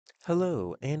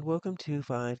Hello, and welcome to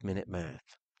 5-Minute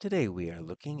Math. Today we are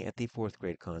looking at the fourth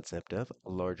grade concept of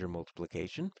larger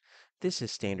multiplication. This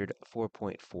is standard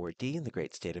 4.4D in the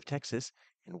great state of Texas,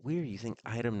 and we're using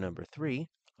item number 3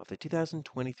 of the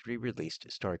 2023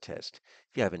 released STAAR test.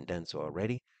 If you haven't done so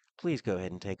already, please go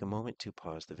ahead and take a moment to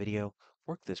pause the video,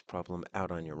 work this problem out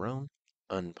on your own,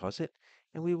 unpause it,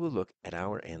 and we will look at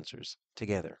our answers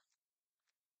together.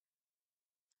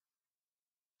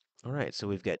 All right, so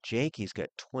we've got Jake. He's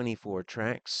got 24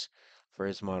 tracks for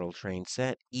his model train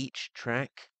set. Each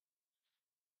track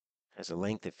has a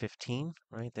length of 15,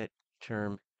 right? That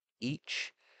term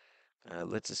each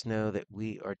lets us know that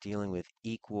we are dealing with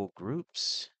equal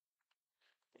groups.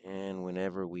 And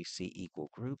whenever we see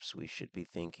equal groups, we should be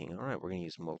thinking, all right, we're going to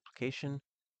use multiplication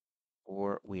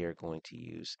or we are going to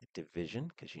use division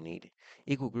because you need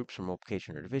equal groups for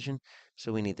multiplication or division.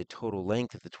 So we need the total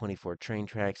length of the 24 train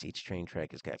tracks. Each train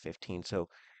track has got 15. So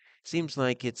seems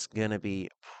like it's going to be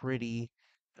pretty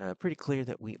clear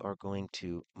that we are going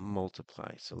to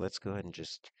multiply. So let's go ahead and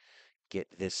just get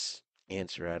this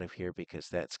answer out of here because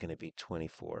that's going to be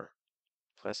 24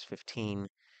 plus 15.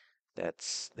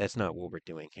 That's not what we're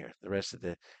doing here. The rest of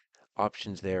the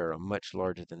options there are much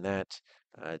larger than that.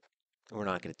 Uh, we're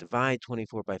not going to divide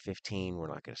 24 by 15. We're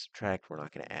not going to subtract. We're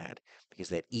not going to add because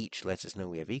that each lets us know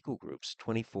we have equal groups,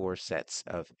 24 sets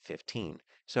of 15.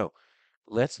 So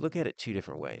let's look at it two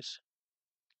different ways.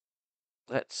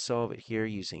 Let's solve it here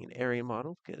using an area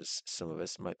model because some of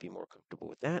us might be more comfortable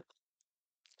with that.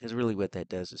 Because really what that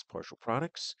does is partial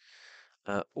products.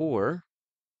 Or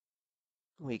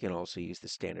we can also use the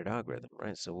standard algorithm,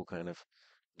 right? So we'll kind of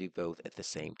do both at the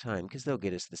same time because they'll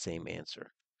get us the same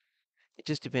answer. It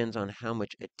just depends on how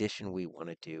much addition we want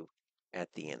to do at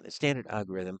the end. The standard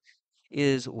algorithm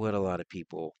is what a lot of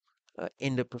people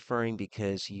end up preferring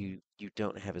because you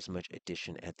don't have as much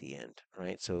addition at the end,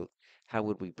 right? So how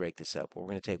would we break this up? Well,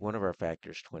 we're going to take one of our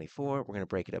factors, 24. We're going to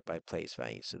break it up by place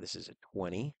value. So this is a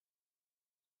 20,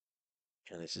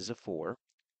 and this is a 4.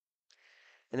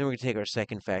 And then we're going to take our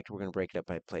second factor. We're going to break it up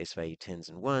by place value, tens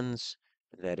and ones.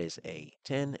 That is a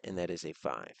 10, and that is a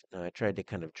 5. Now, I tried to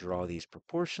kind of draw these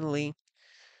proportionally,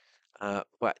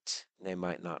 but they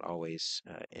might not always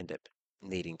end up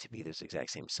needing to be those exact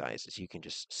same sizes. You can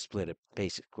just split a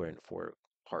basic square into 4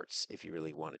 parts if you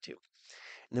really wanted to.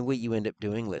 And then what you end up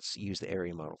doing, let's use the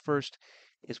area model first,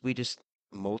 is we just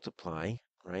multiply,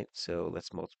 right? So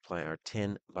let's multiply our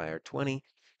 10 by our 20.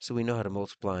 So we know how to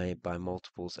multiply by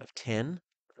multiples of 10,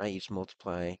 right? You just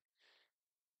multiply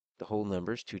the whole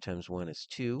numbers. 2 times 1 is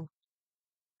 2.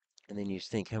 And then you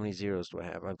just think, how many zeros do I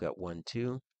have? I've got 1,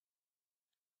 2.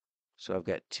 So I've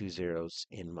got 2 zeros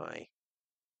in my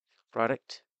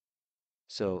product.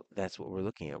 So that's what we're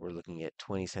looking at. We're looking at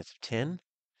 20 sets of 10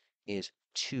 is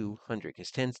 200 because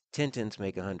 10 tens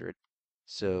make 100.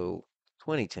 So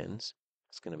 20 tens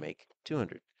is going to make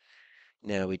 200.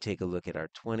 Now we take a look at our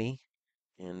 20,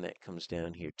 and that comes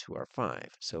down here to our 5.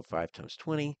 So 5 times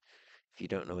 20, if you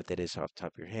don't know what that is off the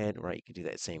top of your head, right, you can do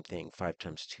that same thing. 5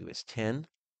 times 2 is 10.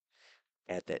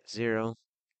 Add that 0,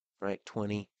 right,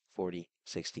 20, 40,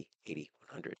 60, 80,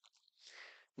 100.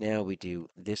 Now we do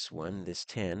this one, this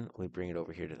 10, we bring it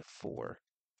over here to the 4.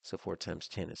 So 4 times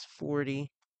 10 is 40.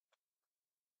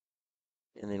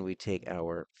 And then we take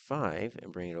our 5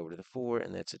 and bring it over to the 4,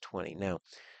 and that's a 20. Now,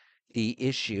 the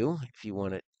issue, if you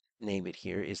want to name it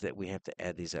here, is that we have to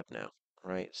add these up now,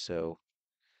 right? So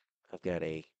I've got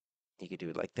you could do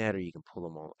it like that, or you can pull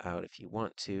them all out if you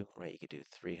want to, right? You could do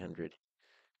 300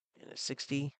 and a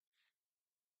 60,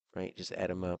 right? Just add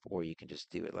them up, or you can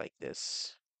just do it like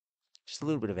this. Just a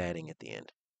little bit of adding at the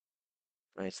end,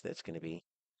 right? So that's going to be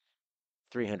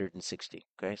 360,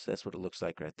 okay? So that's what it looks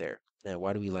like right there. Now,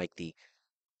 why do we like the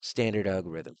standard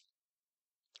algorithm?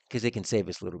 Because it can save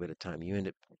us a little bit of time. You end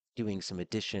up doing some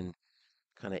addition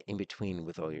kind of in between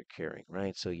with all your carrying,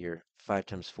 right? So your 5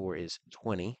 times 4 is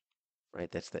 20, right?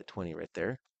 That's that 20 right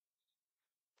there.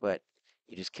 But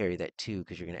you just carry that 2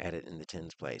 because you're going to add it in the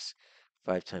tens place.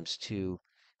 5 times 2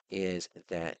 is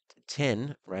that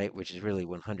 10, right? Which is really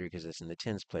 100 because it's in the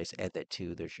tens place. Add that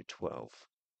 2, there's your 12.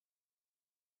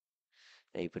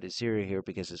 Now you put a 0 here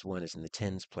because this 1 is in the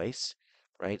tens place,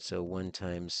 right? So 1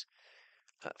 times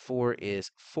 4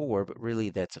 is 4, but really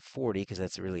that's a 40 because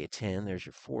that's really a 10. There's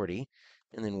your 40.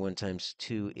 And then 1 times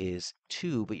 2 is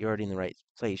 2, but you're already in the right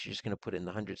place. You're just going to put it in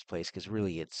the hundreds place because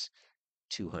really it's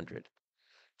 200.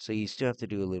 So you still have to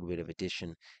do a little bit of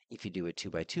addition if you do a 2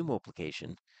 by 2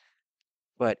 multiplication,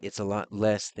 but it's a lot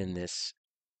less than this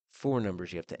 4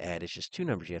 numbers you have to add. It's just 2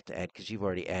 numbers you have to add because you've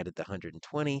already added the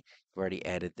 120, you've already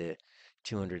added the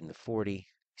 200 and the 40. You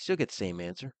still get the same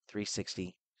answer,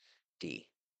 360D.